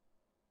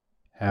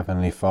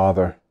Heavenly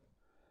Father,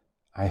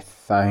 I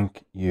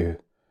thank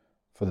you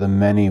for the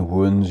many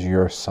wounds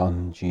your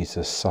Son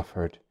Jesus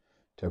suffered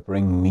to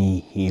bring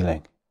me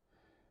healing,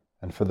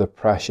 and for the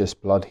precious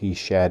blood he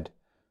shed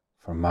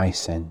for my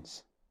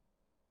sins.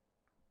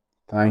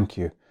 Thank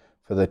you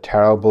for the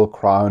terrible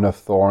crown of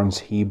thorns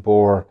he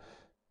bore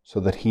so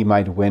that he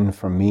might win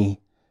for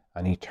me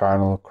an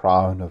eternal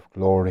crown of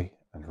glory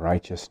and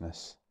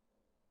righteousness.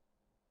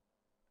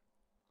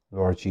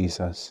 Lord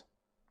Jesus,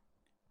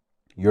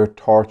 your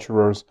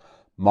torturers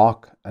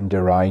mock and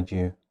deride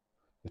you,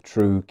 the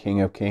true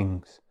King of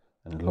Kings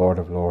and Lord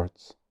of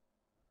Lords.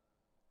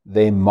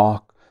 They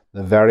mock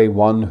the very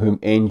one whom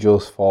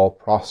angels fall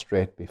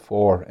prostrate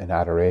before in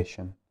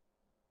adoration.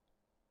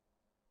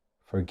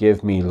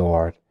 Forgive me,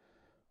 Lord,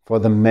 for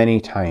the many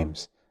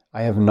times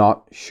I have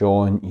not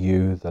shown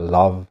you the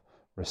love,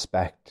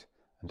 respect,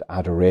 and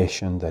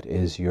adoration that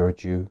is your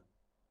due.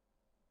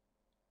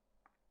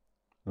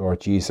 Lord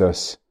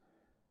Jesus,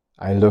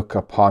 I look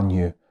upon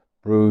you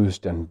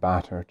bruised and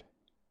battered.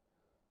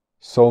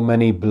 So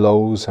many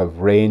blows have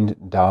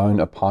rained down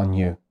upon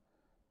you,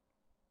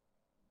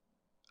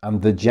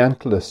 and the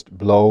gentlest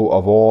blow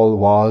of all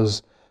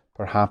was,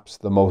 perhaps,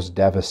 the most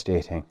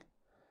devastating,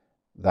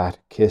 that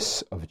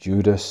kiss of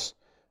Judas,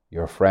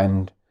 your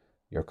friend,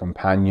 your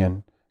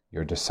companion,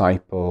 your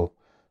disciple,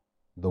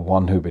 the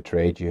one who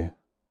betrayed you.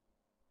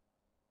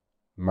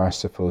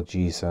 Merciful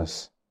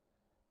Jesus,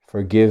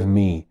 forgive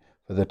me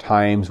for the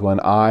times when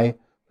I,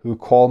 who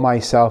call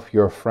myself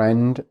your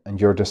friend and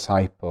your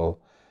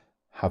disciple,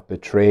 have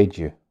betrayed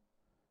you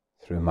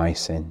through my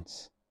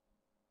sins.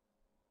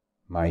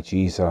 My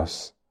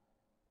Jesus,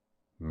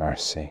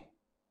 mercy.